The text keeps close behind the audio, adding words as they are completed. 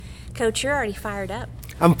Coach, you're already fired up.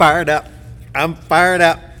 I'm fired up.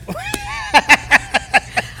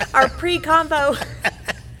 Our pre-combo.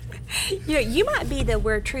 You might be the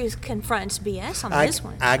where truth confronts BS on this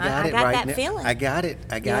one. I got it right that now. feeling. I got it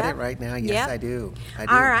right now. Yes, Yep. I do.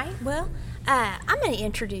 All right. Well, I'm going to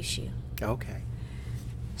introduce you. Okay.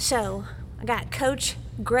 So I got Coach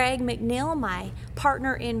Greg McNeil, my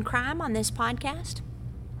partner in crime on this podcast.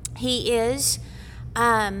 He is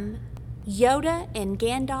Yoda and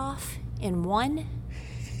Gandalf in one.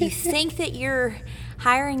 You think that you're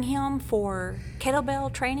hiring him for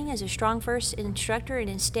kettlebell training as a Strong First instructor, and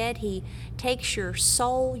instead he takes your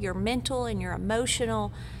soul, your mental, and your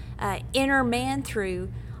emotional inner man through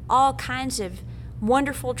all kinds of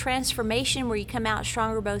wonderful transformation where you come out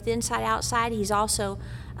stronger both inside and outside. He's also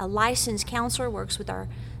a licensed counselor, works with our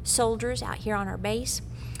soldiers out here on our base,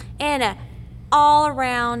 and a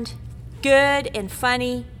all-around good and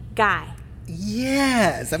funny guy.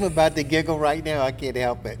 Yes, I'm about to giggle right now. I can't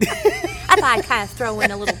help it. I thought I'd kind of throw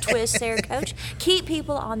in a little twist there, Coach. Keep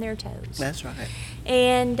people on their toes. That's right.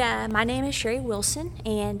 And my name is Sherry Wilson,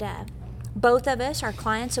 and both of us are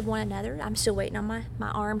clients of one another. I'm still waiting on my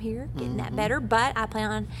arm here, getting that better, but I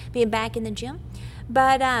plan on being back in the gym.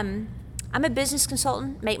 But I'm a business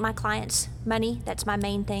consultant, make my clients money. That's my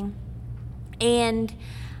main thing. And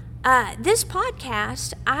this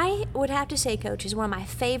podcast, I would have to say, Coach, is one of my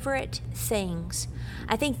favorite things.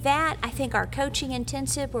 I think our coaching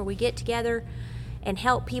intensive where we get together and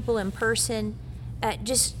help people in person,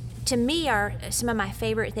 just to me are some of my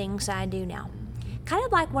favorite things I do now. Kind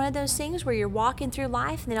of like one of those things where you're walking through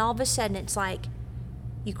life and then all of a sudden it's like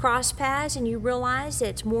you cross paths and you realize that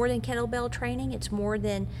it's more than kettlebell training, it's more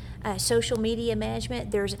than social media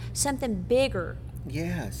management. There's something bigger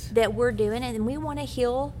that we're doing, and we want to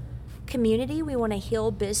heal community, we want to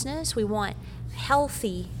heal business, we want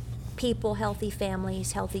healthy people, healthy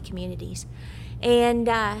families, healthy communities. And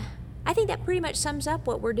I think that pretty much sums up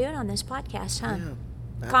what we're doing on this podcast, huh?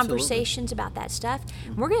 Yeah, conversations about that stuff.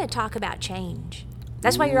 We're going to talk about change.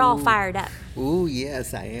 That's why you're all fired up. Ooh,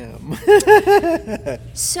 yes, I am.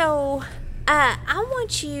 So I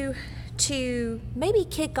want you to maybe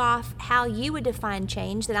kick off how you would define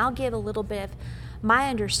change, then I'll give a little bit of my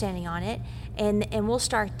understanding on it, and we'll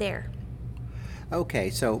start there. Okay,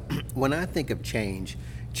 so when I think of change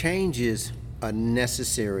is a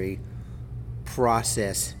necessary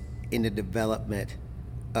process in the development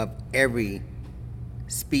of every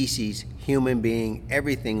species, human being,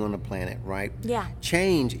 everything on the planet, right? Yeah.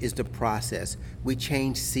 Change is the process. We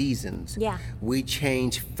change seasons. Yeah. We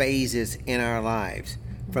change phases in our lives,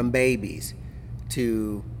 from babies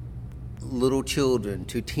to little children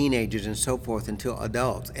to teenagers and so forth until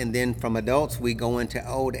adults. And then from adults, we go into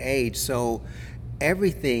old age. So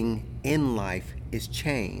everything in life is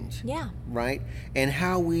change. Yeah. Right? And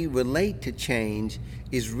how we relate to change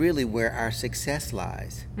is really where our success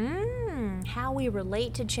lies. How we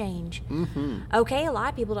relate to change. Mm-hmm. Okay, a lot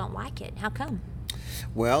of people don't like it. How come?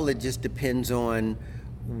 Well, it just depends on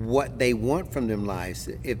what they want from their lives.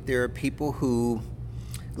 If there are people who,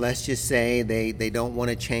 let's just say they don't want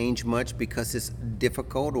to change much because it's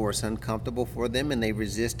difficult or it's uncomfortable for them and they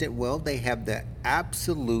resist it, well, they have the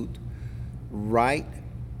absolute right,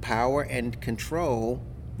 power, and control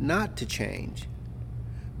not to change.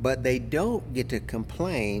 But they don't get to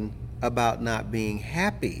complain about not being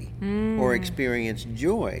happy or experience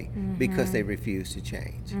joy because they refuse to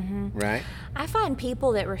change, right? I find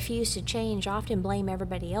people that refuse to change often blame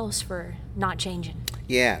everybody else for not changing.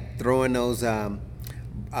 Yeah, throwing those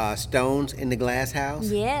stones in the glass house.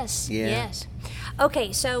 Yes, Yeah. yes.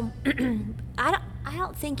 Okay, so I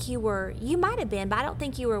don't think you might have been, but I don't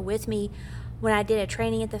think you were with me when I did a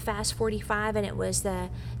training at the Fast 45, and it was the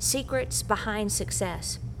secrets behind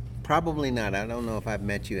success. Probably not. I don't know if I've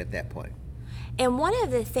met you at that point. And one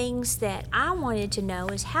of the things that I wanted to know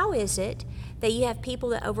is, how is it that you have people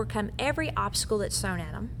that overcome every obstacle that's thrown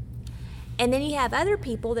at them, and then you have other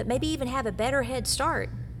people that maybe even have a better head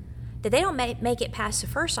start, that they don't make it past the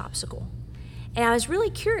first obstacle? And I was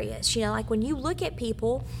really curious, like when you look at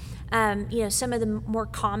people, some of the more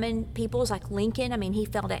common people is like Lincoln. I mean, he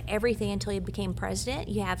failed at everything until he became president.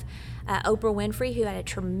 You have Oprah Winfrey, who had a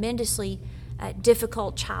tremendously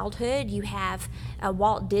difficult childhood. You have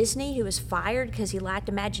Walt Disney, who was fired because he lacked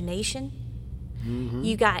imagination. Mm-hmm.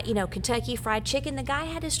 You got, Kentucky Fried Chicken. The guy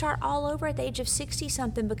had to start all over at the age of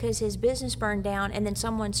 60-something because his business burned down and then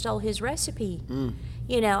someone stole his recipe.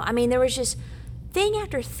 There was just thing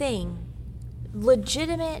after thing,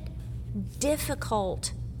 legitimate,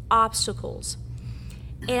 difficult obstacles.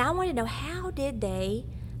 And I want to know, how did they,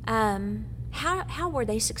 how were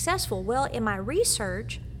they successful? Well, in my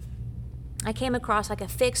research, I came across like a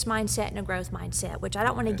fixed mindset and a growth mindset, which I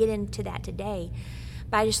don't want to get into that today.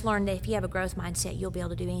 But I just learned that if you have a growth mindset, you'll be able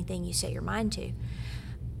to do anything you set your mind to.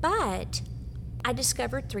 But I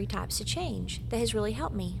discovered 3 types of change that has really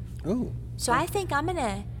helped me. Oh. So I think I'm going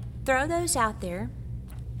to throw those out there,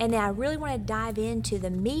 and then I really want to dive into the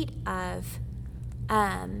meat of,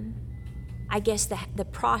 I guess, the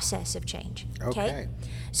process of change. Okay.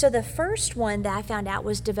 So the first one that I found out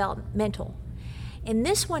was developmental. And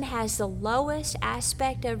this one has the lowest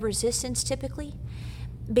aspect of resistance typically,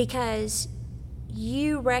 because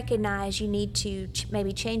you recognize you need to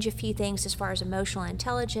maybe change a few things as far as emotional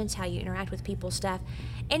intelligence, how you interact with people, stuff.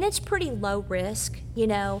 And it's pretty low risk, you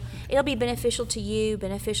know. It'll be beneficial to you,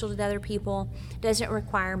 beneficial to other people, doesn't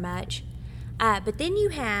require much. But then you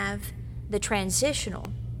have the transitional.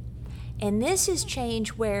 And this is change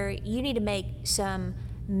where you need to make some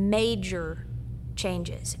major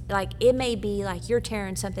changes. Like it may be like you're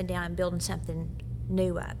tearing something down and building something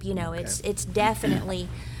new up. You know, it's definitely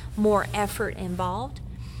more effort involved.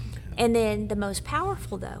 And then the most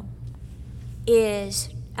powerful, though, is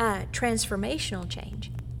transformational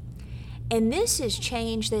change. And this is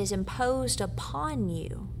change that is imposed upon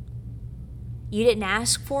you. You didn't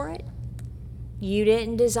ask for it. You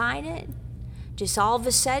didn't design it. Just all of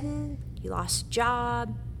a sudden, you lost a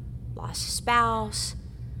job, lost a spouse,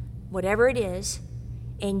 whatever it is,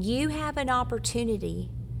 and you have an opportunity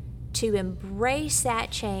to embrace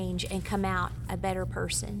that change and come out a better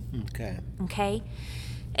person. Okay?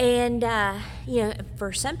 And, you know,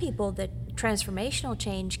 for some people, the transformational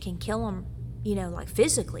change can kill them, you know, like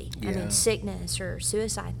physically. Yeah. I mean, sickness or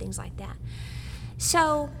suicide, things like that.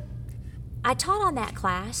 So I taught on that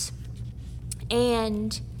class,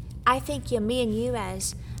 and I think, you know, me and you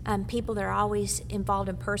as people that are always involved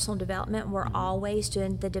in personal development, we're always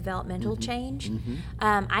doing the developmental change.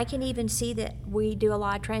 I can even see that we do a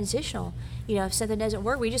lot of transitional. You know, if something doesn't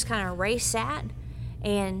work, we just kind of erase that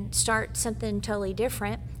and start something totally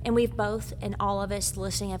different. And we've both, and all of us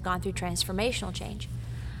listening, have gone through transformational change.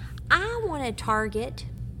 I want to target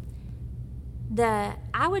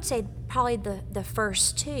I would say probably the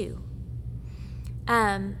first 2.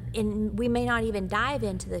 And we may not even dive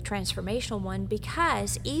into the transformational one,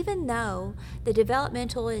 because even though the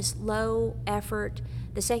developmental is low effort,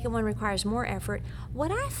 the second one requires more effort, what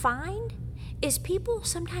I find is people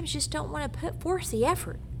sometimes just don't want to put forth the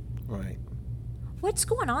effort. Right. What's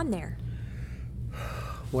going on there?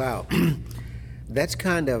 Wow. That's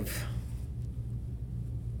kind of,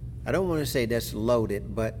 I don't want to say that's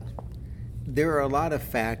loaded, but there are a lot of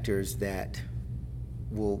factors that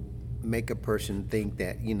will make a person think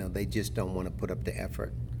that, you know, they just don't want to put up the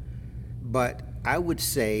effort. But I would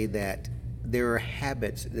say that there are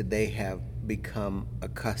habits that they have become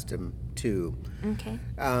accustomed to. Okay.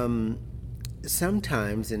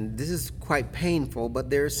 Sometimes, and this is quite painful, but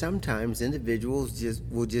there are sometimes individuals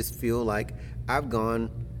will just feel like I've gone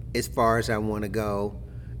as far as I want to go,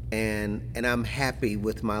 and I'm happy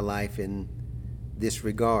with my life in this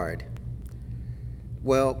regard.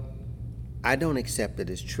 Well, I don't accept it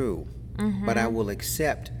as true, but I will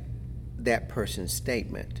accept that person's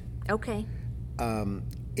statement. Okay.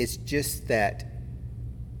 It's just that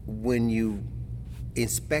when you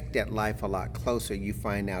inspect that life a lot closer, you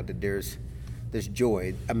find out that there's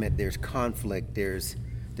joy. I mean, there's conflict, there's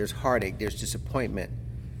heartache, there's disappointment,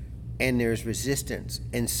 and there's resistance.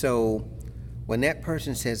 And so when that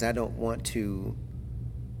person says, I don't want to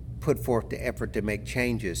put forth the effort to make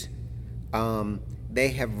changes, they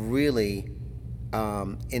have really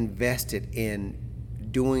invested in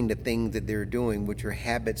doing the things that they're doing, which are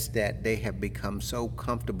habits that they have become so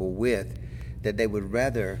comfortable with that they would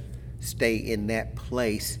rather stay in that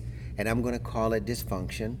place, and I'm going to call it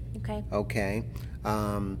dysfunction. Okay?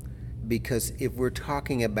 Because if we're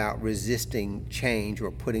talking about resisting change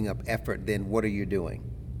or putting up effort, then what are you doing,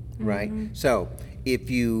 right? So if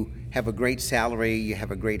you have a great salary, you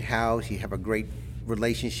have a great house, you have a great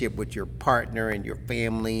relationship with your partner and your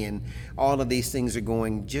family, and all of these things are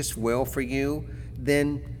going just well for you,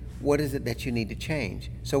 then what is it that you need to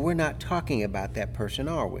change? So we're not talking about that person,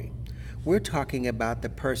 are we? We're talking about the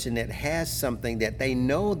person that has something that they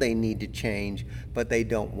know they need to change, but they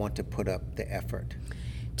don't want to put up the effort.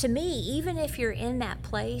 To me, even if you're in that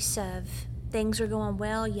place of things are going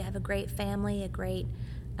well, you have a great family, a great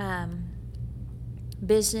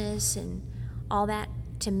business, and all that,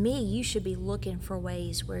 to me, you should be looking for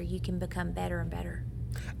ways where you can become better and better.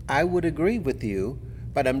 I would agree with you,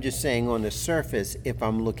 but I'm just saying on the surface, if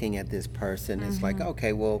I'm looking at this person, it's like,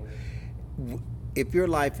 okay, well, if your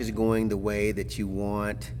life is going the way that you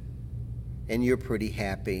want and you're pretty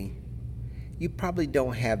happy, you probably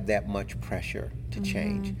don't have that much pressure to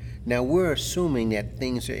change. Now, we're assuming that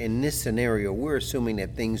things are, in this scenario, we're assuming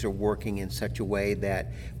that things are working in such a way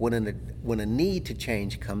that when a need to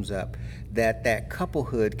change comes up, that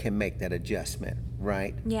couplehood can make that adjustment,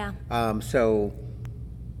 right? Yeah.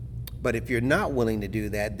 But if you're not willing to do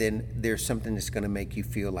that, then there's something that's going to make you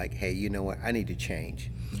feel like, hey, you know what, I need to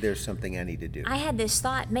change. There's something I need to do. I had this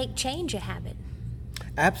thought, make change a habit.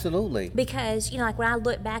 Absolutely. Because, like when I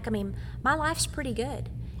look back, I mean, my life's pretty good.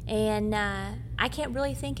 And I can't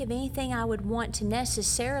really think of anything I would want to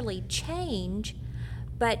necessarily change.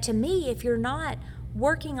 But to me, if you're not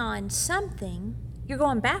working on something, you're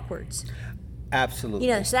going backwards. Absolutely.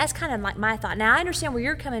 So that's kind of like my thought. Now, I understand where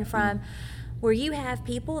you're coming from, where you have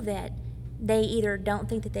people that they either don't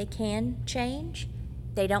think that they can change,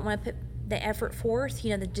 they don't want to put the effort forth, the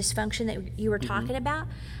dysfunction that you were talking about.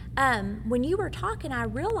 When you were talking, I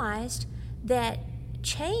realized that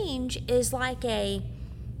change is like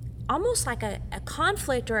almost like a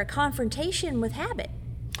conflict or a confrontation with habit.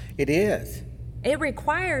 It is. It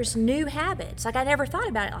requires new habits. Like I never thought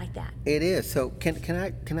about it like that. It is. So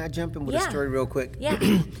can I jump in with a story real quick?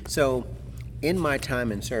 Yeah. So in my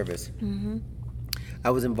time in service, I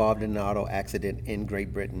was involved in an auto accident in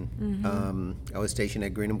Great Britain. I was stationed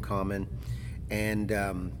at Greenham Common, and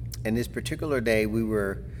this particular day we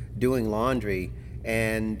were doing laundry,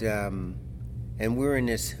 and we were in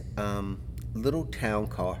this little town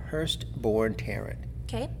called Hurstbourne Tarrant.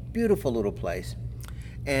 Okay. Beautiful little place,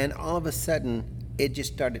 and all of a sudden it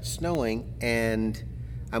just started snowing, and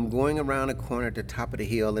I'm going around a corner at the top of the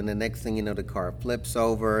hill, and the next thing you know, the car flips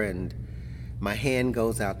over and my hand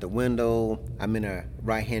goes out the window. I'm in a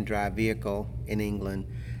right-hand drive vehicle in England,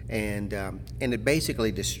 and it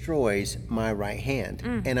basically destroys my right hand,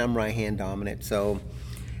 and I'm right-hand dominant. So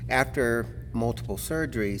after multiple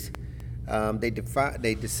surgeries,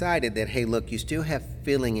 they decided that, hey, look, you still have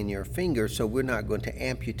feeling in your finger, so we're not going to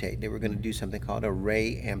amputate. They were going to do something called a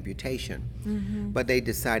ray amputation, but they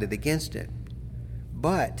decided against it.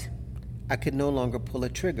 But I could no longer pull a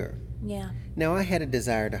trigger. Yeah. Now, I had a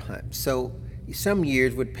desire to hunt, so some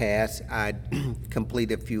years would pass. I'd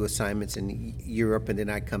complete a few assignments in Europe, and then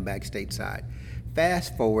I'd come back stateside.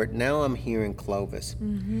 Fast forward, now I'm here in Clovis,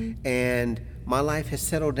 and my life has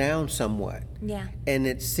settled down somewhat. Yeah. And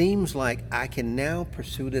it seems like I can now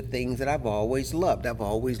pursue the things that I've always loved. I've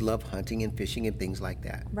always loved hunting and fishing and things like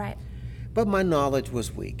that. Right. But my knowledge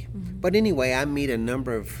was weak. But anyway, I meet a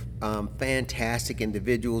number of fantastic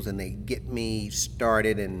individuals, and they get me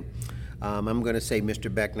started. And I'm going to say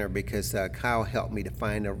Mr. Beckner because Kyle helped me to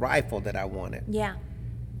find a rifle that I wanted. Yeah.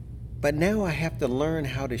 But now I have to learn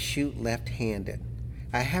how to shoot left-handed.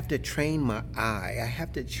 I have to train my eye. I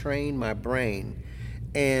have to train my brain.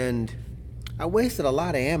 And I wasted a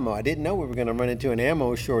lot of ammo. I didn't know we were going to run into an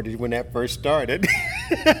ammo shortage when that first started.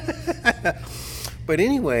 But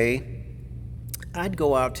anyway, I'd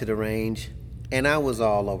go out to the range, and I was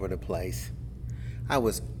all over the place. I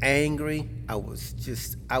was angry. I was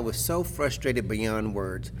so frustrated beyond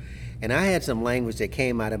words. And I had some language that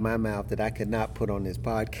came out of my mouth that I could not put on this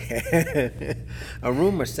podcast. A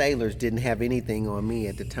rumor sailors didn't have anything on me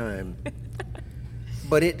at the time.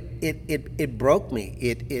 But it broke me.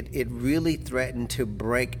 It really threatened to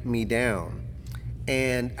break me down.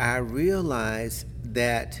 And I realized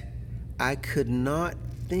that I could not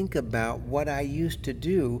think about what I used to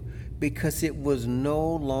do because it was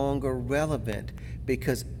no longer relevant,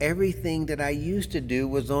 because everything that I used to do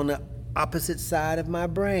was on the opposite side of my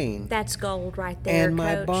brain. That's gold right there, and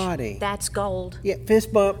my Coach. body. That's gold. Yeah,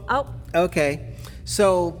 fist bump. Oh. Okay.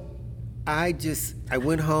 So I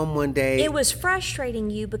went home one day. It was frustrating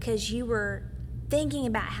you because you were thinking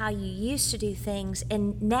about how you used to do things,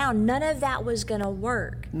 and now none of that was going to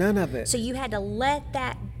work. None of it. So you had to let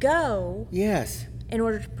that go. Yes. In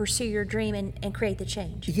order to pursue your dream and create the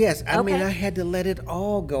change. Yes. I mean, I had to let it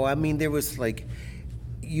all go. I mean, there was like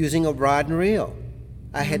using a rod and reel.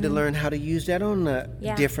 I had to learn how to use that on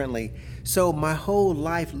differently. So my whole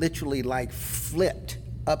life literally like flipped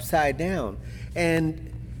upside down.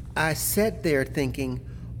 And I sat there thinking,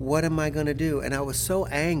 what am I going to do? And I was so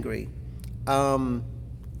angry. And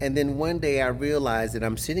then one day I realized that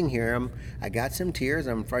I'm sitting here, I got some tears,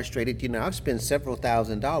 I'm frustrated. You know, I've spent several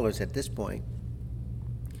 $1,000s at this point.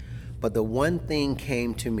 But the one thing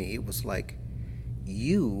came to me, it was like,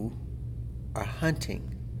 you are hunting.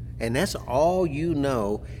 And that's all you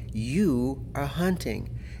know, you are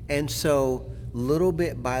hunting. And so little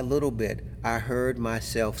bit by little bit, I heard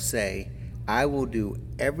myself say, I will do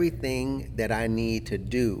everything that I need to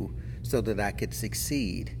do so that I could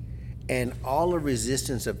succeed. And all the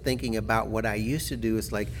resistance of thinking about what I used to do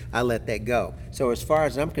is like, I let that go. So as far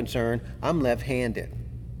as I'm concerned, I'm left-handed,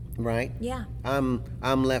 right? Yeah. I'm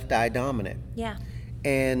left eye dominant. Yeah.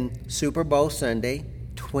 And Super Bowl Sunday,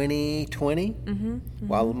 2020,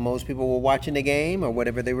 while most people were watching the game or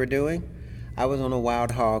whatever they were doing, I was on a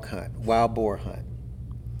wild boar hunt.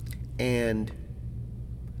 And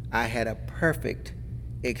I had a perfect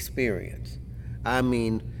experience. I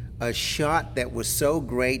mean, a shot that was so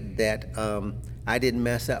great that I didn't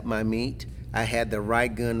mess up my meat. I had the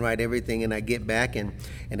right gun, right everything, and I get back, and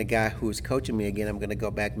the guy who was coaching me again, I'm going to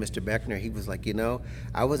go back, Mr. Beckner, he was like,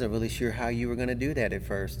 I wasn't really sure how you were going to do that at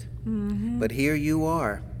first. But here you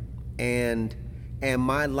are, and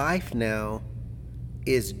my life now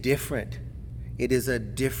is different. It is a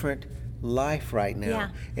different life right now, Yeah.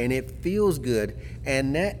 and it feels good.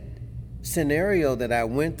 And that scenario that I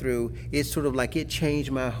went through, it's sort of like it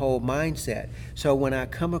changed my whole mindset. So when I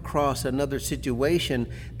come across another situation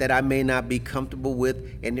that I may not be comfortable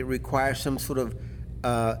with and it requires some sort of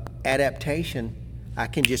adaptation, I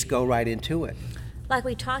can just go right into it. Like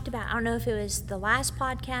we talked about, I don't know if it was the last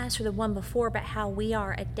podcast or the one before, but how we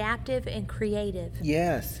are adaptive and creative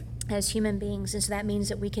Yes. as human beings. And so that means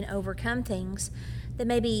that we can overcome things that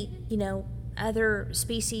maybe, other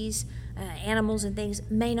species, animals and things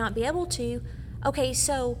may not be able to. Okay,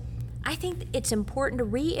 so I think it's important to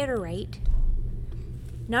reiterate.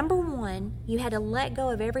 Number one, you had to let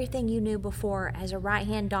go of everything you knew before as a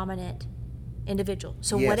right-hand dominant individual.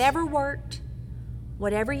 So Yes. whatever worked,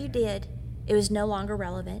 whatever you did, it was no longer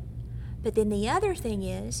relevant. But then the other thing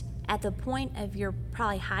is, at the point of your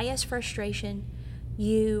probably highest frustration,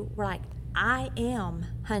 you were like, I am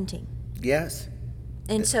hunting. Yes.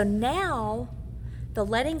 And so now, the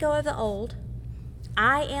letting go of the old,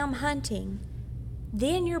 I am hunting,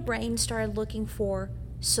 then your brain started looking for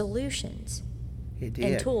solutions It did.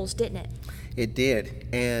 and tools, didn't it? It did.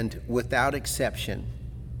 And without exception,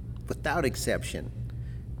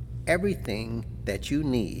 everything that you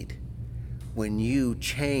need when you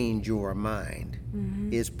change your mind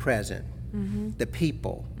is present. The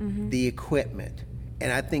people, the equipment.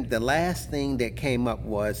 And I think the last thing that came up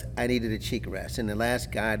was I needed a cheek rest. And the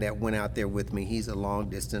last guy that went out there with me, he's a long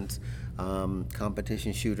distance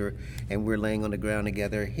competition shooter, and we're laying on the ground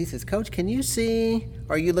together. He says, Coach, can you see?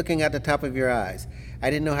 Or are you looking at the top of your eyes? I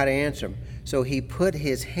didn't know how to answer him. So he put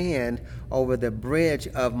his hand over the bridge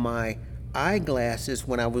of my eyeglasses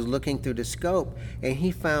when I was looking through the scope, and he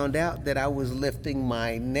found out that I was lifting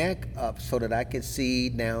my neck up so that I could see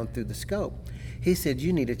down through the scope. He said,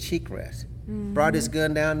 you need a cheek rest. Brought his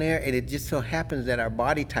gun down there, and it just so happens that our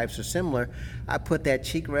body types are similar. I put that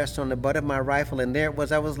cheek rest on the butt of my rifle, and there it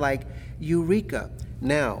was. I was like, eureka.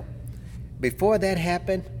 Now, before that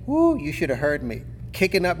happened, you should have heard me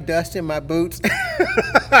kicking up dust in my boots.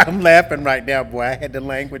 I'm laughing right now, boy. I had the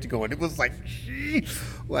language going. It was like,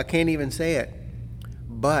 well, I can't even say it.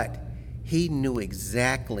 But he knew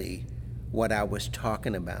exactly what I was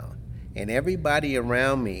talking about. And everybody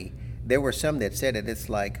around me, there were some that said it. It's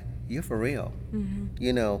like, you're for real.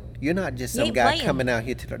 You're not just some guy coming out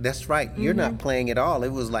here to. That's right. You're not playing at all.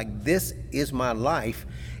 It was like, this is my life,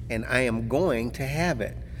 and I am going to have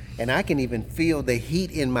it. And I can even feel the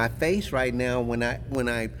heat in my face right now when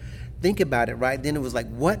I think about it, right? Then it was like,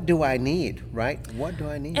 what do I need, right? What do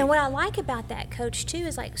I need? And what I like about that, Coach, too,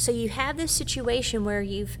 is like, so you have this situation where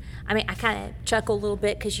I kind of chuckle a little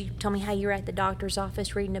bit because you told me how you were at the doctor's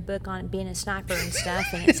office reading a book on being a sniper and stuff,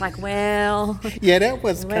 and it's like, well. Yeah, that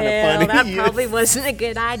was kind of funny. That probably wasn't a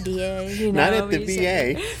good idea, Not at the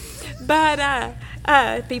VA.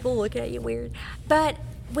 But people look at you weird. But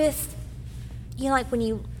with, like when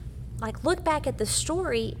you look back at the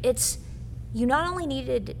story, it's, you not only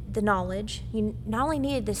needed the knowledge, you not only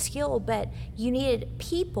needed the skill, but you needed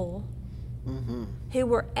people who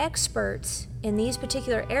were experts in these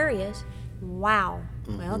particular areas. Wow.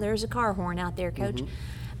 Well, there's a car horn out there, Coach.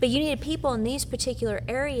 But you needed people in these particular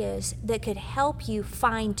areas that could help you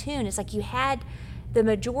fine-tune. It's like you had the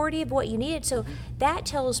majority of what you needed. So that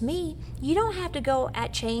tells me you don't have to go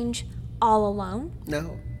at change all alone.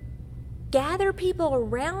 No. Gather people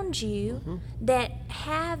around you that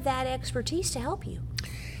have that expertise to help you.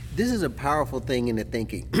 This is a powerful thing in the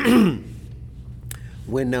thinking.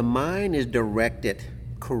 When the mind is directed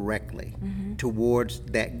correctly towards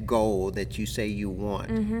that goal that you say you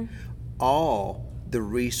want, all the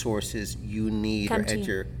resources you need Come are to at you.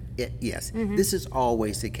 your yes. This is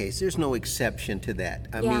always the case. There's no exception to that.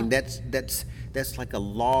 I mean, that's like a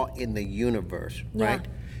law in the universe, Yeah. right?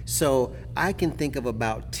 So I can think of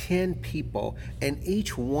about 10 people, and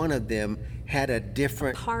each one of them had a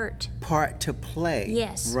different part to play.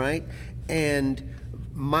 Yes. Right? And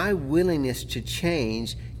my willingness to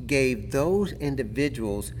change gave those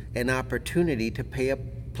individuals an opportunity to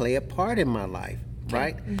play a part in my life,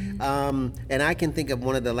 right? And I can think of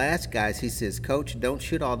one of the last guys. He says, "Coach, don't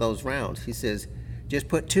shoot all those rounds." He says, "Just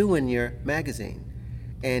put 2 in your magazine."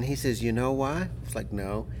 And he says, "You know why?" It's like,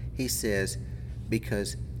 "No." He says,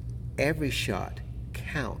 "Because every shot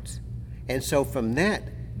counts." And so from that,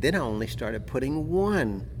 then I only started putting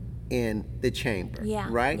 1 in the chamber,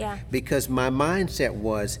 right? Yeah. Because my mindset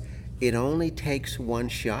was, it only takes 1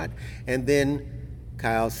 shot. And then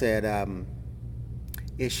Kyle said,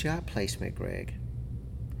 it's shot placement, Greg.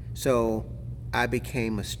 So I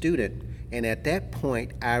became a student. And at that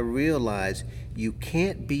point, I realized you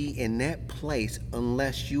can't be in that place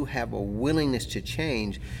unless you have a willingness to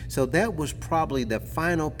change. So that was probably the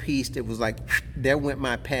final piece that was like, there went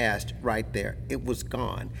my past right there. It was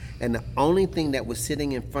gone. And the only thing that was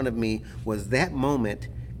sitting in front of me was that moment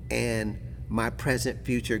and my present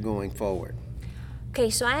future going forward. Okay,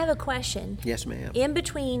 so I have a question. Yes, ma'am. In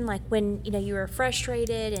between, like when, you were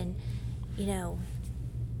frustrated and,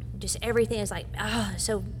 just everything is like,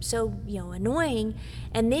 so annoying.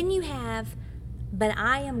 And then you have, but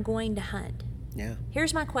I am going to hunt. Yeah.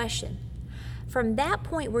 Here's my question. From that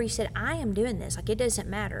point where you said, I am doing this, like it doesn't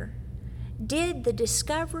matter, did the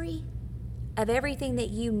discovery of everything that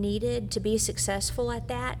you needed to be successful at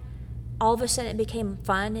that, all of a sudden it became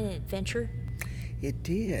fun and adventure? It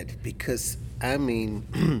did, because,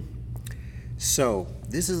 so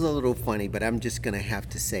this is a little funny, but I'm just going to have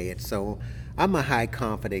to say it. So I'm a high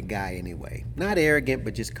confident guy anyway. Not arrogant,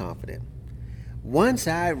 but just confident. Once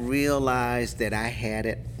I realized that I had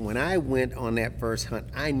it, when I went on that first hunt,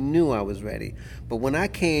 I knew I was ready. But when I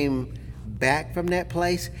came back from that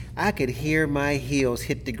place, I could hear my heels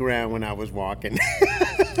hit the ground when I was walking.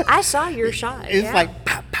 I saw your shot. It's like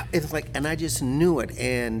pop, pop. It's like, and I just knew it.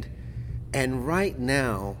 And right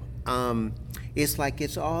now, it's like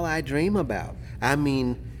it's all I dream about. I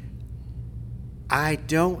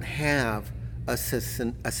don't have a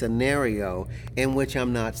scenario in which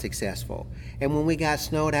I'm not successful. And when we got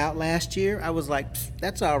snowed out last year, I was like,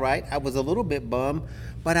 that's all right. I was a little bit bummed,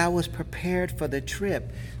 but I was prepared for the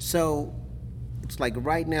trip. So it's like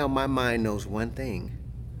right now my mind knows one thing.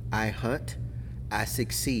 I hunt, I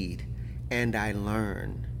succeed, and I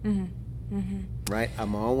learn. Right?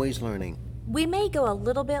 I'm always learning. We may go a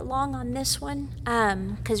little bit long on this one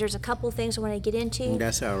because there's a couple things I want to get into.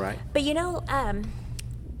 That's all right. But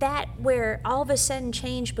that where all of a sudden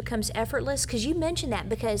change becomes effortless, because you mentioned that,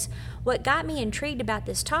 because what got me intrigued about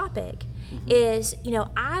this topic is,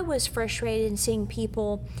 I was frustrated in seeing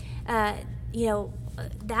people, that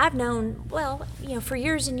I've known, for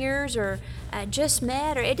years and years, or just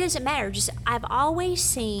met, or it doesn't matter. Just I've always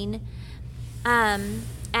seen,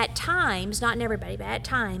 at times, not in everybody, but at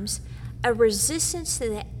times, a resistance to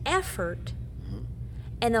the effort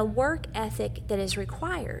and the work ethic that is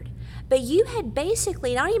required. But you had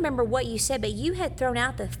basically, and I don't even remember what you said, but you had thrown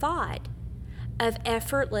out the thought of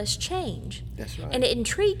effortless change. That's right. And it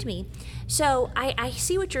intrigued me. So I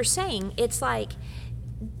see what you're saying. It's like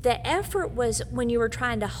the effort was when you were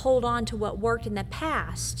trying to hold on to what worked in the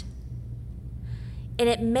past, and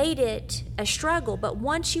it made it a struggle. But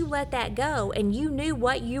once you let that go and you knew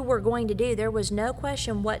what you were going to do, there was no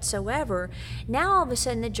question whatsoever. Now all of a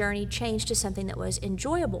sudden the journey changed to something that was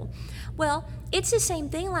enjoyable. Well, it's the same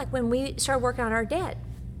thing like when we started working on our debt.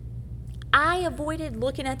 I avoided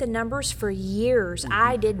looking at the numbers for years.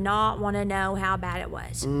 I did not want to know how bad it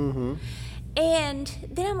was. And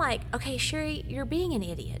then I'm like, okay, Sherry, you're being an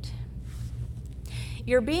idiot.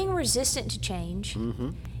 You're being resistant to change.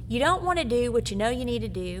 You don't want to do what you know you need to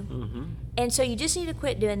do. And so you just need to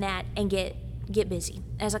quit doing that and get busy.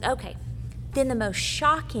 And I was like, okay. Then the most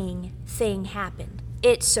shocking thing happened.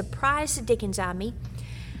 It surprised the dickens out of me.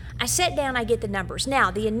 I sat down, I get the numbers.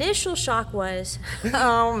 Now, the initial shock was,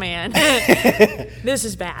 oh man, this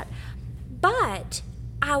is bad. But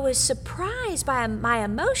I was surprised by my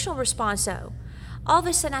emotional response though. All of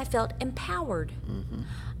a sudden I felt empowered.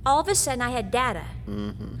 All of a sudden I had data.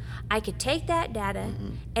 I could take that data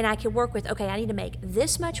and I could work with, okay, I need to make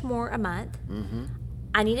this much more a month.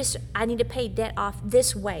 I need to pay debt off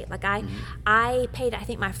this way. Like I paid, I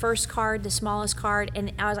think, my first card, the smallest card,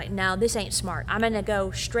 and I was like, no, this ain't smart. I'm going to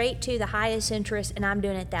go straight to the highest interest, and I'm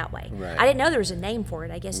doing it that way. Right. I didn't know there was a name for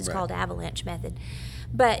it. I guess it's Right. called avalanche method.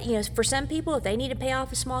 But, for some people, if they need to pay off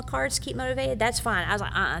the small cards to keep motivated, that's fine. I was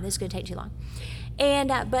like, this is going to take too long.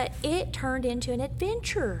 And but it turned into an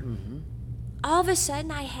adventure. All of a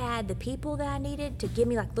sudden, I had the people that I needed to give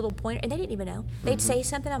me like little pointers, and they didn't even know. They'd say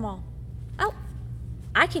something, I'm all, oh,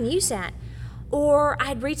 I can use that. Or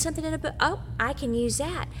I'd read something in a book, oh, I can use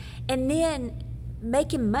that. And then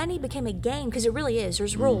making money became a game, because it really is.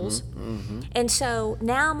 There's rules. And so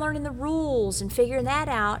now I'm learning the rules and figuring that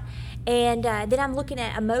out. And then I'm looking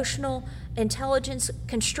at emotional intelligence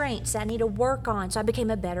constraints that I need to work on, so I became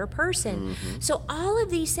a better person. So all of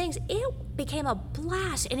these things, it became a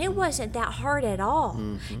blast, and it wasn't that hard at all.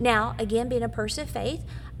 Now, again, being a person of faith,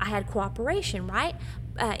 I had cooperation, right,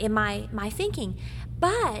 in my thinking.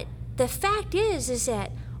 But the fact is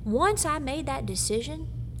that once I made that decision,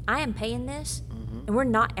 I am paying this, and we're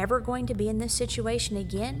not ever going to be in this situation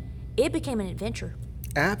again, it became an adventure.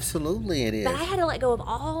 Absolutely it is. But I had to let go of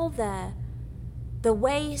all the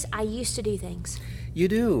ways I used to do things. You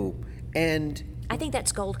do. And I think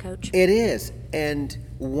that's gold, Coach. it is. And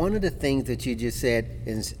one of the things that you just said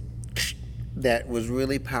is that was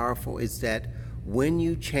really powerful is that when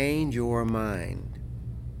you change your mind,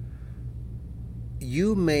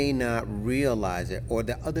 you may not realize it, or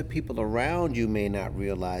the other people around you may not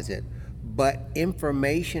realize it, but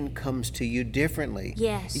information comes to you differently.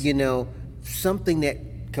 Yes. You know, something that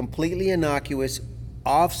completely innocuous,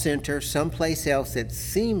 off center, someplace else that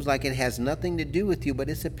seems like it has nothing to do with you, but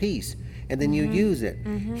it's a piece. And then you use it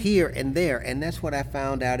here and there. And that's what I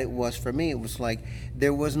found out it was for me. It was like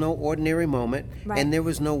there was no ordinary moment, and there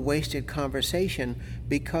was no wasted conversation,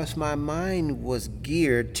 because my mind was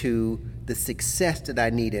geared to the success that I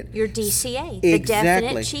needed. Your DCA, Exactly. the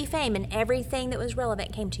definite chief aim, and everything that was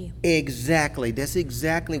relevant came to you. Exactly. That's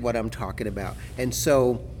exactly what I'm talking about. And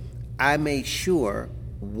so I made sure,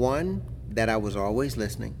 one, that I was always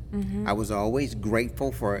listening. I was always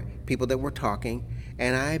grateful for people that were talking,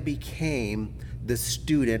 and I became the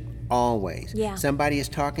student always. Yeah. Somebody is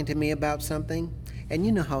talking to me about something, and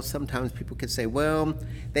you know how sometimes people can say, well,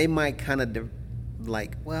 they might kind of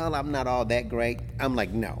like, well, I'm not all that great. I'm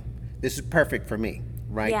like, no, this is perfect for me,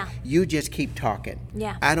 right? Yeah. You just keep talking.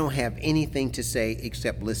 Yeah. I don't have anything to say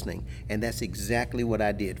except listening, and that's exactly what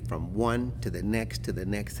I did, from one to the next to the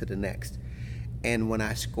next to the next. And when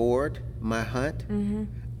I scored my hunt,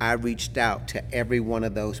 I reached out to every one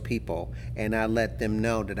of those people, and I let them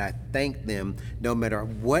know that I thanked them no matter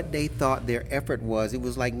what they thought their effort was. It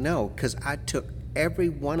was like, no, because I took every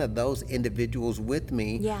one of those individuals with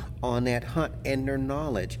me on that hunt and their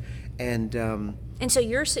knowledge. And so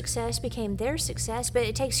your success became their success, but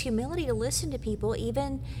it takes humility to listen to people,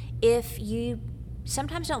 even if you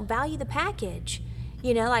sometimes don't value the package.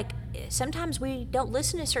 You know, like sometimes we don't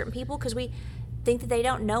listen to certain people because we think that they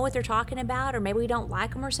don't know what they're talking about, or maybe we don't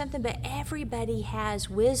like them or something, but everybody has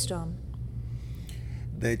wisdom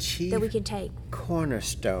the chief that we can take.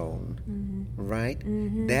 cornerstone, right?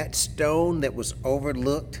 That stone that was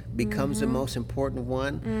overlooked becomes the most important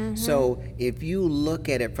one. So if you look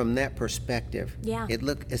at it from that perspective,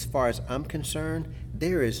 as far as I'm concerned,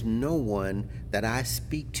 there is no one that I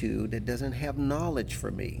speak to that doesn't have knowledge for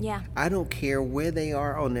me. Yeah. I don't care where they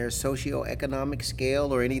are on their socioeconomic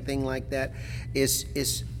scale or anything like that.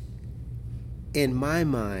 It's in my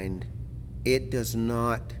mind, it does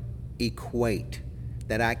not equate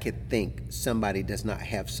that I could think somebody does not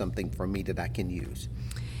have something for me that I can use.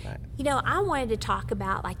 Right. You know, I wanted to talk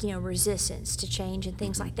about, like, resistance to change and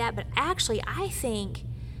things like that, but actually I think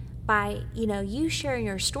by, you sharing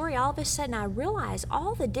your story, all of a sudden I realized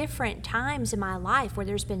all the different times in my life where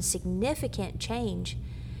there's been significant change.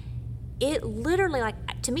 It literally,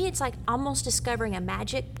 like, to me, it's like almost discovering a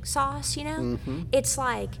magic sauce, It's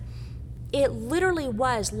like, it literally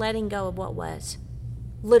was letting go of what was.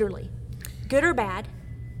 Literally. Good or bad,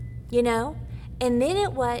 And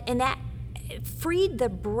then that freed the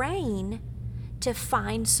brain to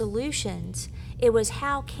find solutions. It was,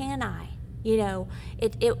 how can I?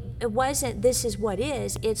 It wasn't this is what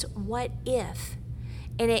is, it's what if.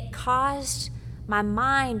 And it caused my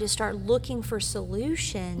mind to start looking for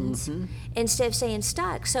solutions instead of staying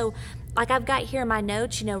stuck. So, like I've got here in my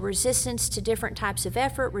notes, resistance to different types of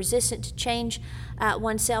effort, resistance to change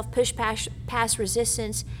oneself, push past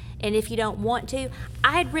resistance, and if you don't want to.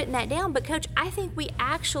 I had written that down, but Coach, I think we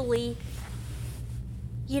actually,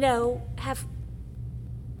 have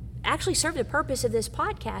actually serve the purpose of this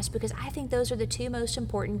podcast, because I think those are the two most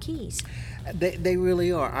important keys. They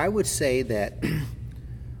really are. I would say that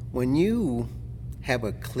when you have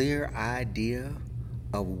a clear idea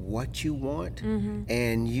of what you want,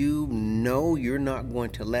 and you're not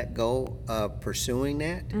going to let go of pursuing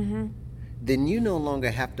that, then you no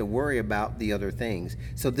longer have to worry about the other things.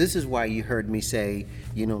 So this is why you heard me say,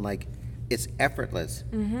 like, it's effortless.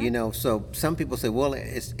 So some people say, well,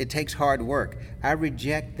 it takes hard work. I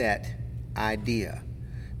reject that idea,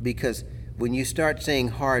 because when you start saying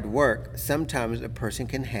hard work, sometimes a person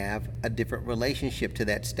can have a different relationship to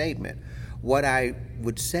that statement. What I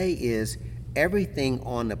would say is everything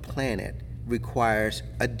on the planet requires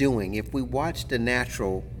a doing. If we watch the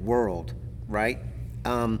natural world, right?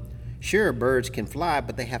 Sure, birds can fly,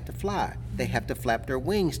 but they have to fly. They have to flap their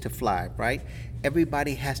wings to fly, right?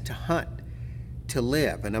 Everybody has to hunt to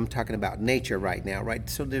live, and I'm talking about nature right now, right?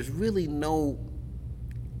 So there's really no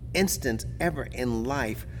instance ever in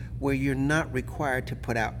life where you're not required to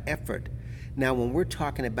put out effort. Now, when we're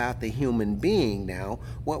talking about the human being now,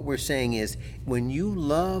 what we're saying is when you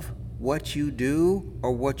love what you do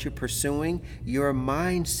or what you're pursuing, your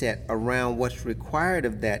mindset around what's required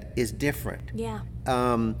of that is different. Yeah.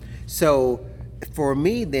 So for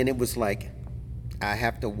me, then it was like, I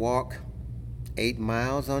have to walk 8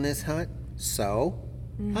 miles on this hunt, so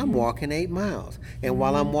I'm walking 8 miles. And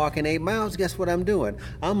while I'm walking 8 miles, guess what I'm doing?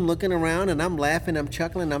 I'm looking around and I'm laughing, I'm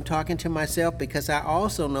chuckling, I'm talking to myself because I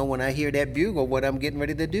also know when I hear that bugle what I'm getting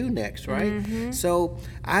ready to do next, right? So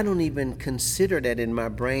I don't even consider that in my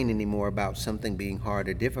brain anymore about something being hard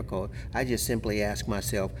or difficult. I just simply ask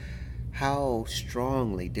myself, how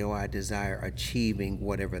strongly do I desire achieving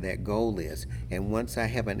whatever that goal is? And once I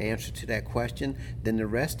have an answer to that question, then the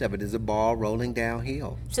rest of it is a ball rolling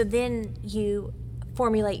downhill. So then you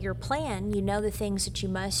formulate your plan. You know the things that you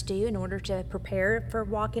must do in order to prepare for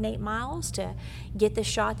walking 8 miles, to get the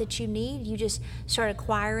shot that you need. You just start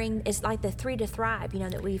acquiring. It's like the 3 to Thrive,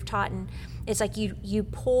 that we've taught. And it's like you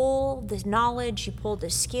pull the knowledge, you pull the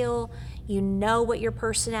skill, you know what your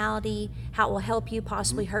personality, how it will help you,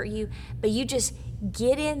 possibly hurt you, but you just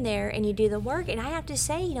get in there and you do the work. And I have to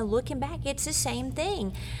say, looking back, it's the same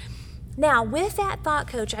thing. Now, with that thought,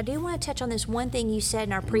 Coach, I do want to touch on this one thing you said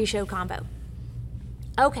in our pre-show combo.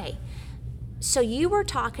 Okay, so you were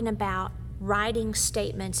talking about writing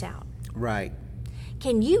statements out. Right.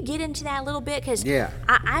 Can you get into that a little bit? Because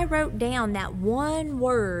I wrote down that one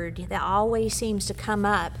word that always seems to come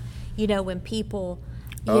up, when people,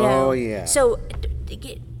 yeah. So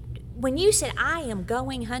when you said, I am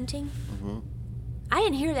going hunting, I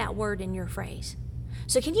didn't hear that word in your phrase.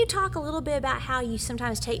 So can you talk a little bit about how you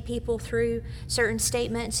sometimes take people through certain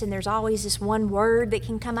statements and there's always this one word that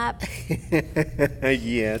can come up?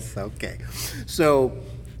 Yes, okay. So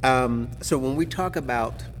when we talk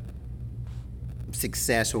about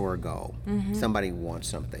success or a goal, somebody wants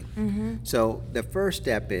something. So the first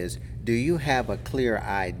step is, do you have a clear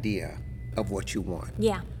idea of what you want?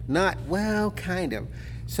 Yeah. Not, well, kind of.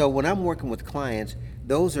 So when I'm working with clients,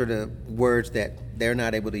 those are the words that they're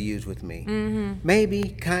not able to use with me. Maybe,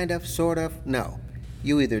 kind of, sort of, no.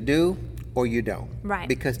 You either do or you don't. Right.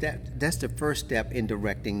 Because that's the first step in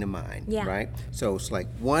directing the mind, yeah. right? So it's like,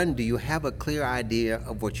 1, do you have a clear idea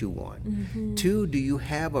of what you want? 2, do you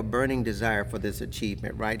have a burning desire for this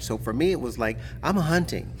achievement, right? So for me, it was like, I'm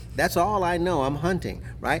hunting. That's all I know, I'm hunting,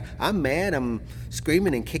 right? I'm mad, I'm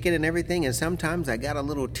screaming and kicking and everything, and sometimes I got a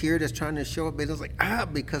little tear that's trying to show up, but it's like,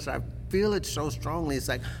 because I feel it so strongly. It's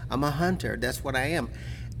like, I'm a hunter, that's what I am.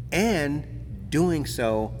 And doing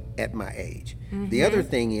so at my age. The other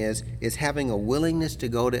thing is having a willingness to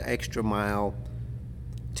go the extra mile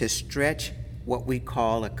to stretch what we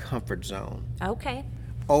call a comfort zone. Okay.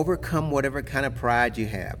 Overcome whatever kind of pride you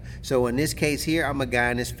have. So in this case here, I'm a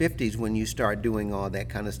guy in his 50s when you start doing all that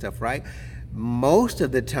kind of stuff, right? Most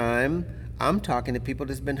of the time, I'm talking to people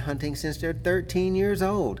that's been hunting since they're 13 years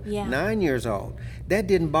old, 9 years old. That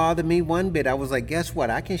didn't bother me one bit. I was like, guess what?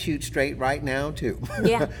 I can shoot straight right now, too.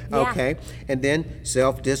 Yeah. Okay? And then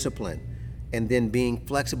self-discipline. And then being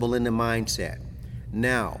flexible in the mindset.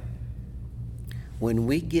 Now, when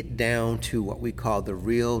we get down to what we call the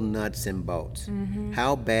real nuts and bolts,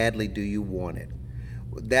 how badly do you want it?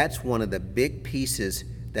 That's one of the big pieces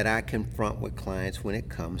that I confront with clients when it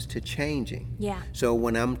comes to changing. Yeah. So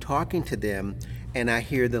when I'm talking to them and I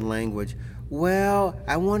hear the language, well,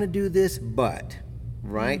 I want to do this, but,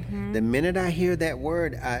 right? The minute I hear that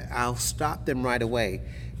word, I'll stop them right away.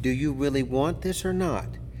 Do you really want this or not?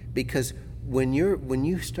 Because when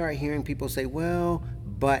you start hearing people say, well,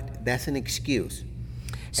 but, that's an excuse.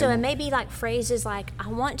 So it may be like phrases like, I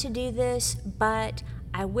want to do this, but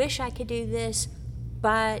I wish I could do this,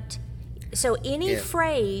 but. So any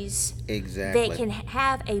phrase that can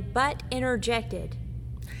have a but interjected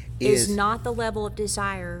is not the level of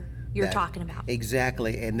desire you're talking about.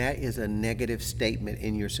 Exactly, and that is a negative statement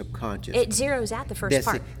in your subconscious. It zeroes out the first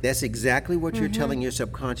part. That's exactly what you're telling your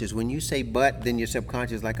subconscious. When you say but, then your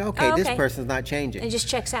subconscious is like, okay, this person's not changing. It just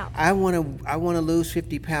checks out. I want to lose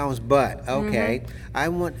 50 pounds, but, okay.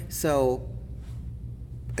 So,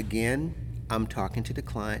 again, I'm talking to the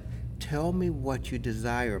client. Tell me what you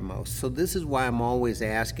desire most. So this is why I'm always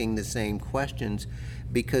asking the same questions,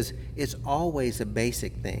 because it's always a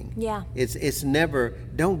basic thing. Yeah. It's never,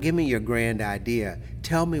 don't give me your grand idea.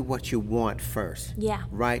 tell me what you want first. Yeah.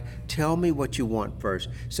 Right? Tell me what you want first.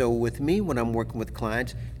 So with me, when I'm working with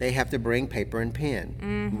clients, they have to bring paper and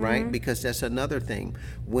pen, right? Because that's another thing.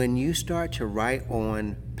 When you start to write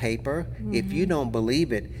on paper, if you don't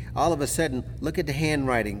believe it, all of a sudden, look at the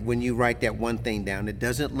handwriting when you write that one thing down. It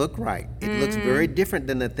doesn't look right. It looks very different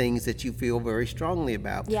than the things that you feel very strongly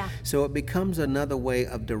about. Yeah. So it becomes another way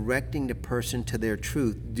of directing the person to their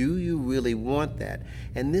truth. Do you really want that?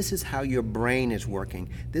 And this is how your brain is working.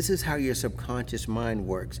 This is how your subconscious mind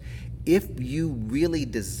works. If you really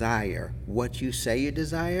desire what you say you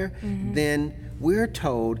desire, then we're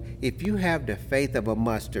told if you have the faith of a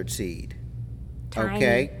mustard seed,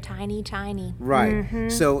 Tiny, tiny.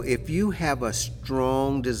 right. So if you have a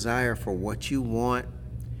strong desire for what you want,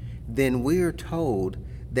 then we're told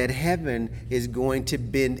that heaven is going to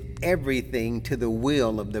bend everything to the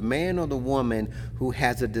will of the man or the woman who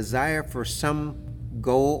has a desire for some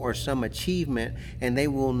goal or some achievement, and they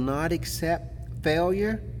will not accept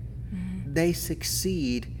failure. They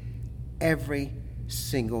succeed every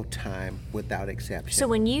single time without exception. So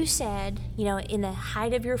when you said, in the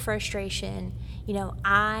height of your frustration,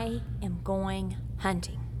 I am going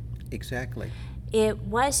hunting. Exactly. It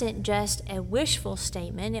wasn't just a wishful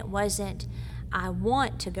statement. It wasn't, I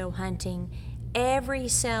want to go hunting. Every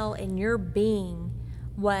cell in your being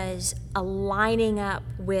was aligning up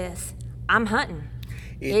with, I'm hunting.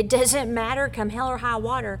 It doesn't matter, come hell or high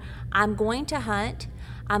water. I'm going to hunt.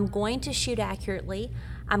 I'm going to shoot accurately.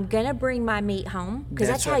 I'm going to bring my meat home because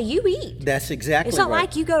that's how you eat. That's exactly right. It's not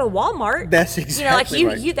like you go to Walmart. That's exactly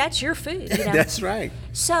right. You that's your food. That's right.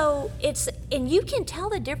 So and you can tell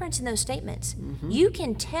the difference in those statements. You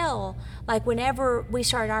can tell, like whenever we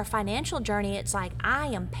started our financial journey, it's like, I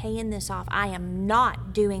am paying this off. I am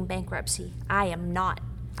not doing bankruptcy. I am not.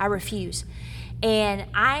 I refuse. And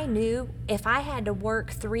I knew if I had to work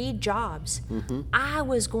 3 jobs, I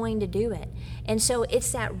was going to do it. And so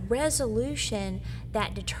it's that resolution,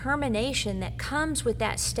 that determination that comes with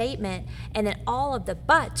that statement, and then all of the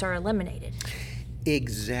buts are eliminated.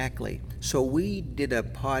 Exactly. So we did a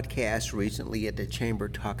podcast recently at the Chamber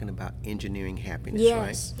talking about engineering happiness,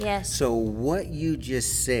 Yes, right? yes. So what you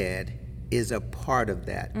just said is a part of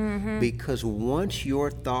that. Because once your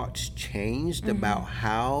thoughts changed about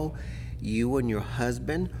how you and your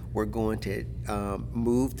husband were going to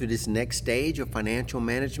move through this next stage of financial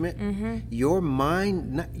management, your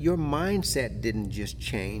mindset didn't just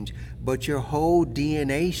change, but your whole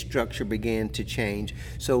DNA structure began to change.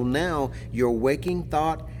 So now your waking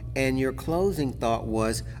thought and your closing thought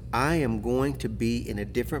was, I am going to be in a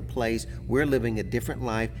different place. We're living a different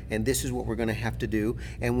life, and this is what we're going to have to do.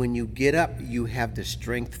 And when you get up, you have the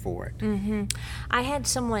strength for it. I had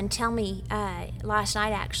someone tell me last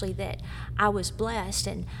night, actually, that I was blessed,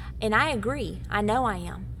 and I agree. I know I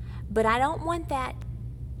am. But I don't want that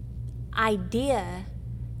idea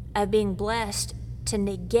of being blessed to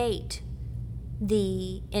negate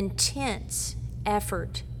the intense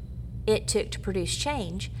effort it took to produce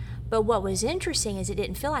change. But what was interesting is it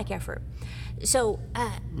didn't feel like effort. So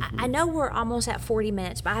I know we're almost at 40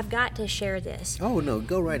 minutes, but I've got to share this. Oh, no,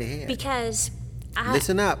 go right ahead. Because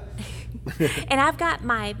listen up. And I've got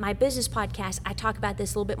my business podcast. I talk about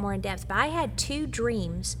this a little bit more in depth, but I had 2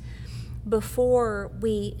 dreams before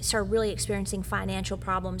we started really experiencing financial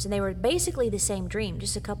problems, and they were basically the same dream,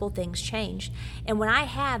 just a couple things changed. And when I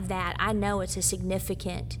have that, I know it's a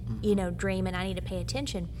significant dream, and I need to pay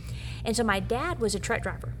attention. And so my dad was a truck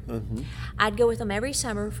driver. I'd go with him every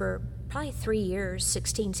summer for probably 3 years,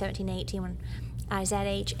 16, 17, 18, when I was that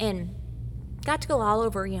age, and got to go all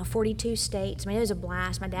over 42 states. I mean, it was a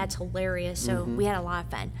blast. My dad's hilarious, so we had a lot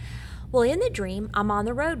of fun. Well, in the dream, I'm on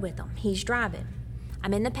the road with him. He's driving.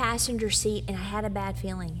 I'm in the passenger seat, and I had a bad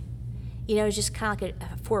feeling. It was just kind of like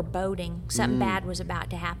a foreboding. Something bad was about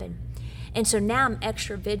to happen. And so now I'm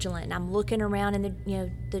extra vigilant, and I'm looking around in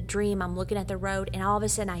the dream. I'm looking at the road, and all of a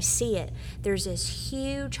sudden I see it. There's this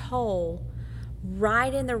huge hole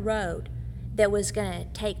right in the road that was going to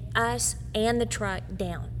take us and the truck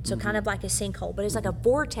down. So kind of like a sinkhole, but it's like a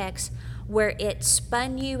vortex where it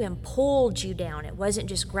spun you and pulled you down. It wasn't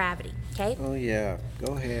just gravity, okay? Oh, yeah.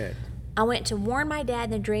 Go ahead. I went to warn my dad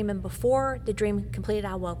in the dream, and before the dream completed,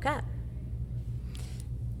 I woke up.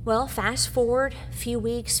 Well, fast forward a few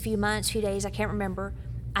weeks, few months, few days, I can't remember.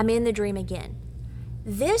 I'm in the dream again.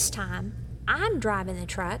 This time, I'm driving the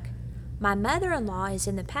truck. My mother-in-law is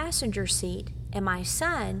in the passenger seat, and my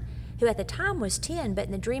son, who at the time was 10, but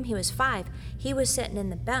in the dream he was 5, he was sitting in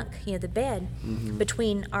the bunk, the bed,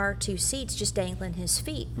 between our 2 seats, just dangling his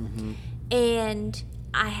feet. And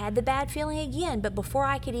I had the bad feeling again, but before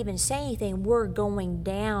I could even say anything, we're going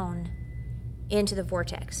down into the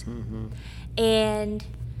vortex. And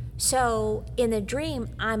so in the dream,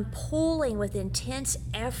 I'm pulling with intense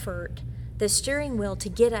effort the steering wheel to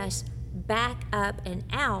get us back up and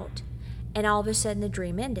out, and all of a sudden the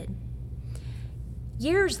dream ended.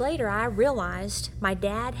 Years later, I realized my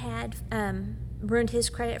dad had ruined his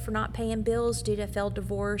credit for not paying bills due to failed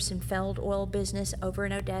divorce and failed oil business over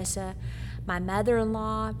in Odessa. My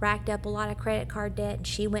mother-in-law racked up a lot of credit card debt, and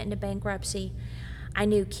she went into bankruptcy. I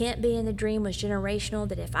knew Kent being the dream was generational,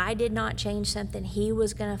 that if I did not change something, he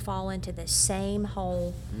was going to fall into the same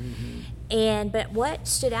hole. But what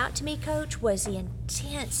stood out to me, Coach, was the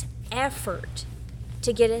intense effort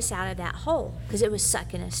to get us out of that hole, because it was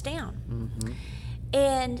sucking us down.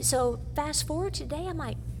 And so fast forward today, I'm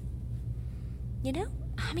like,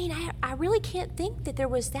 I really can't think that there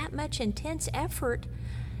was that much intense effort.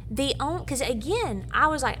 Because again, I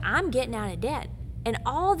was like, I'm getting out of debt. And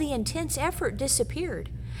all the intense effort disappeared.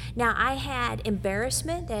 Now, I had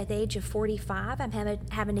embarrassment that at the age of 45, I'm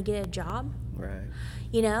having to get a job. Right.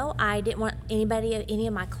 I didn't want any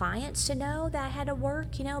of my clients to know that I had to work,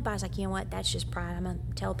 but I was like, you know what, that's just pride. I'm going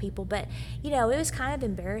to tell people. But, it was kind of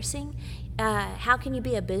embarrassing. How can you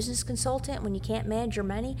be a business consultant when you can't manage your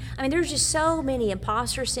money? I mean, there's just so many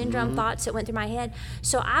imposter syndrome thoughts that went through my head.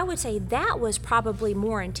 So I would say that was probably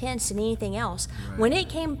more intense than anything else. Right. When it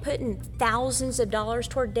came putting thousands of dollars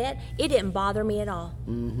toward debt, it didn't bother me at all.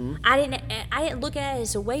 I didn't look at it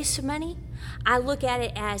as a waste of money. I look at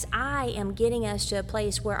it as I am getting us to a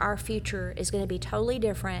place where our future is going to be totally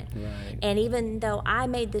different. Right. And even though I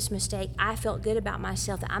made this mistake, I felt good about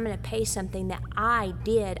myself that I'm going to pay something that I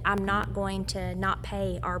did. I'm not going to not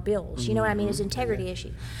pay our bills. You know what I mean? It's an integrity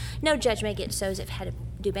issue. No judgment against those that had to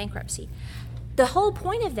do bankruptcy. The whole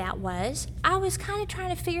point of that was I was kind of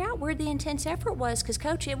trying to figure out where the intense effort was, because,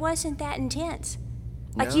 Coach, it wasn't that intense.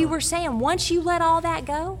 Like you were saying, once you let all that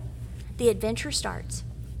go, the adventure starts.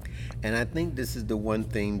 And I think this is the one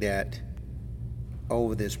thing that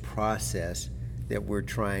over this process that we're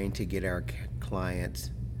trying to get our clients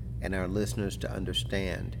and our listeners to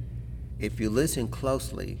understand. If you listen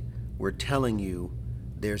closely, we're telling you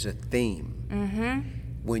there's a theme.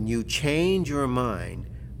 When you change your mind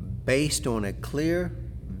based on a clear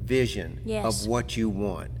vision of what you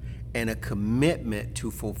want and a commitment to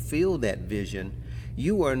fulfill that vision,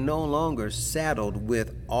 you are no longer saddled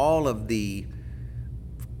with all of the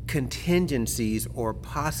contingencies or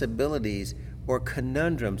possibilities or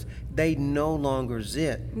conundrums. They no longer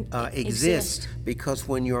exist, because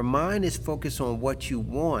when your mind is focused on what you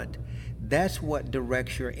want, that's what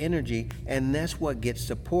directs your energy, and that's what gets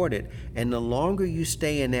supported. And the longer you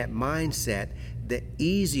stay in that mindset, the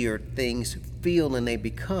easier things feel and they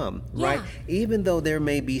become, right? Even though there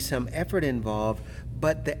may be some effort involved,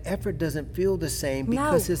 but the effort doesn't feel the same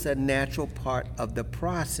because it's a natural part of the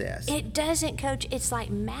process. It doesn't, Coach. It's like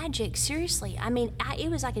magic, seriously. I mean, it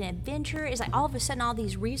was like an adventure. It's like all of a sudden all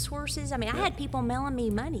these resources. I mean, I had people mailing me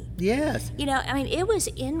money. Yes. It was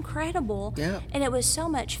incredible. Yeah. And it was so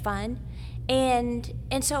much fun. And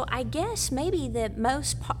so I guess maybe the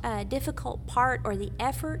most difficult part or the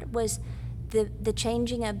effort was the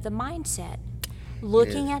changing of the mindset.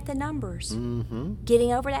 Looking at the numbers,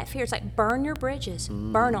 getting over that fear. It's like burn your bridges,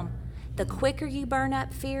 burn them. The quicker you burn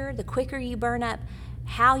up fear, the quicker you burn up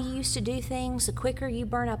how you used to do things, the quicker you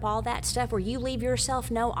burn up all that stuff where you leave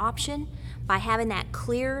yourself no option by having that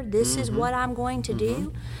clear, this is what I'm going to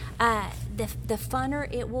do, the funner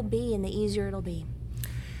it will be and the easier it'll be.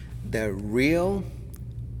 The real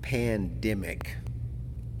pandemic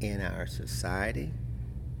in our society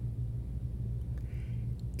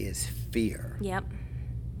is fear. Yep.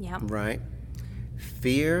 Right?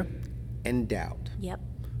 Fear and doubt. Yep.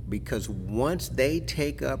 Because once they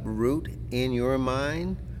take up root in your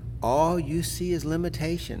mind, all you see is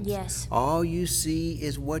limitations. Yes. All you see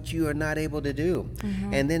is what you are not able to do.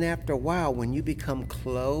 And then after a while, when you become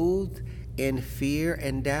clothed in fear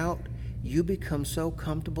and doubt, you become so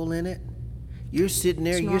comfortable in it. You're sitting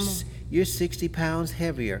there, you're 60 pounds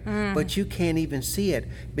heavier, but you can't even see it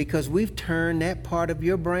because we've turned that part of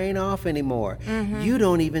your brain off anymore. You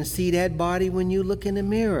don't even see that body when you look in the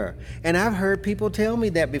mirror. And I've heard people tell me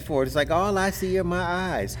that before. It's like, all I see are my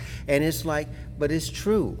eyes. And it's like, but it's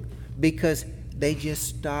true because they just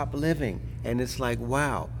stop living. And it's like,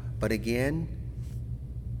 wow. But again,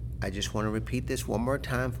 I just want to repeat this one more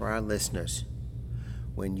time for our listeners.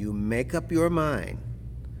 When you make up your mind,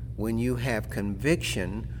 when you have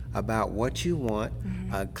conviction about what you want,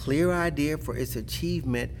 a clear idea for its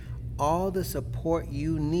achievement, all the support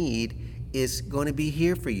you need is going to be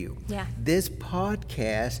here for you. Yeah. This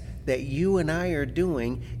podcast that you and I are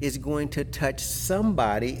doing is going to touch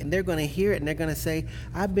somebody, and they're going to hear it, and they're going to say,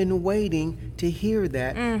 I've been waiting to hear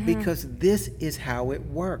that because this is how it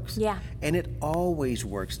works. Yeah. And it always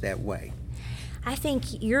works that way. I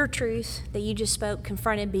think your truth that you just spoke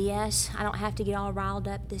confronted BS. I don't have to get all riled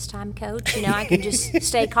up this time, Coach. I can just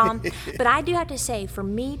stay calm. But I do have to say, for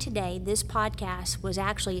me today, this podcast was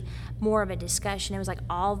actually more of a discussion. It was like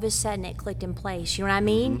all of a sudden it clicked in place. You know what I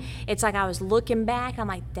mean? It's like I was looking back. I'm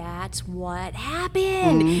like, that's what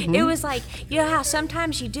happened. It was like, how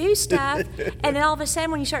sometimes you do stuff, and then all of a sudden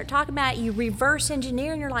when you start talking about it, you reverse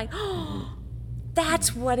engineer, and you're like, oh,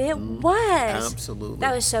 that's what it was. Absolutely.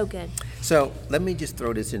 That was so good. So let me just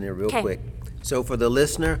throw this in there real quick. So for the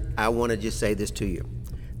listener, I want to just say this to you.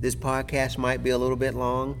 This podcast might be a little bit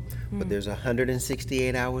long, but there's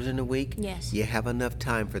 168 hours in a week. Yes. You have enough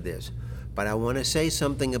time for this. But I want to say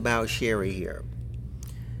something about Sherry here.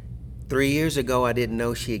 3 years ago, I didn't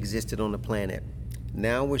know she existed on the planet.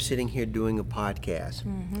 Now we're sitting here doing a podcast.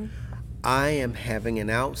 I am having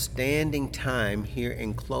an outstanding time here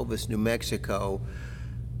in Clovis, New Mexico,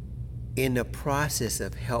 in the process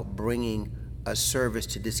of help bringing a service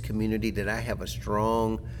to this community that I have a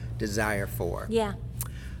strong desire for. Yeah.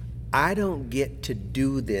 I don't get to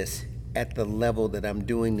do this at the level that I'm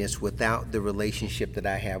doing this without the relationship that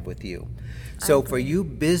I have with you. So for you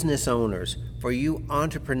business owners, for you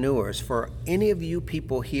entrepreneurs, for any of you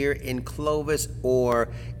people here in Clovis or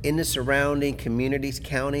in the surrounding communities,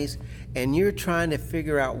 counties, and you're trying to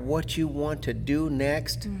figure out what you want to do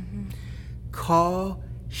next, call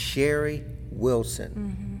Sherry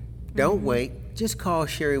Wilson. Don't wait. Just call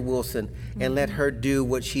Sherry Wilson and let her do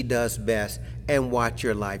what she does best and watch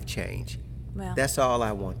your life change. Well, that's all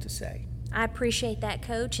I want to say. I appreciate that,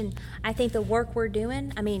 Coach, and I think the work we're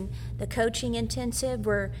doing, the coaching intensive,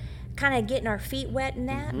 we're kind of getting our feet wet in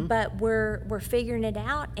that, but we're figuring it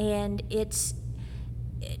out, and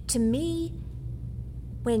to me,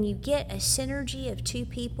 when you get a synergy of two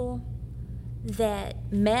people that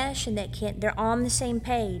mesh and they're on the same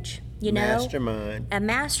page, Mastermind. a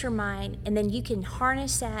mastermind, and then you can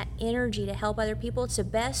harness that energy to help other people. It's the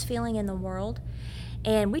best feeling in the world.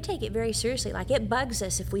 And we take it very seriously. Like, it bugs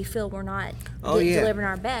us if we feel we're not delivering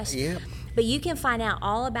our best. Yeah. But you can find out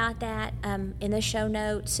all about that in the show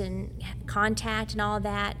notes and contact and all of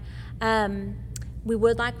that. We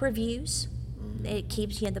would like reviews. It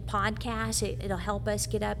keeps the podcast. It'll help us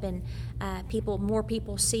get up and more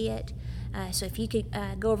people see it. So if you could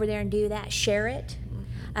go over there and do that, share it.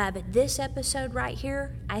 But this episode right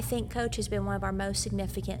here, I think, Coach, has been one of our most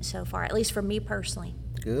significant so far, at least for me personally.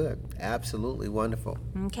 Good. Absolutely wonderful.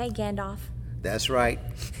 Okay, Gandalf. That's right.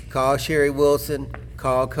 Call Sherry Wilson.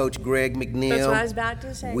 Call Coach Greg McNeil. That's what I was about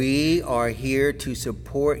to say. We are here to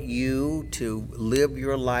support you to live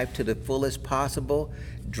your life to the fullest possible.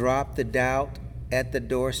 Drop the doubt at the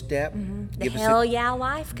doorstep. The hell yeah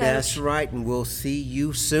life, Coach. That's right, and we'll see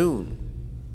you soon.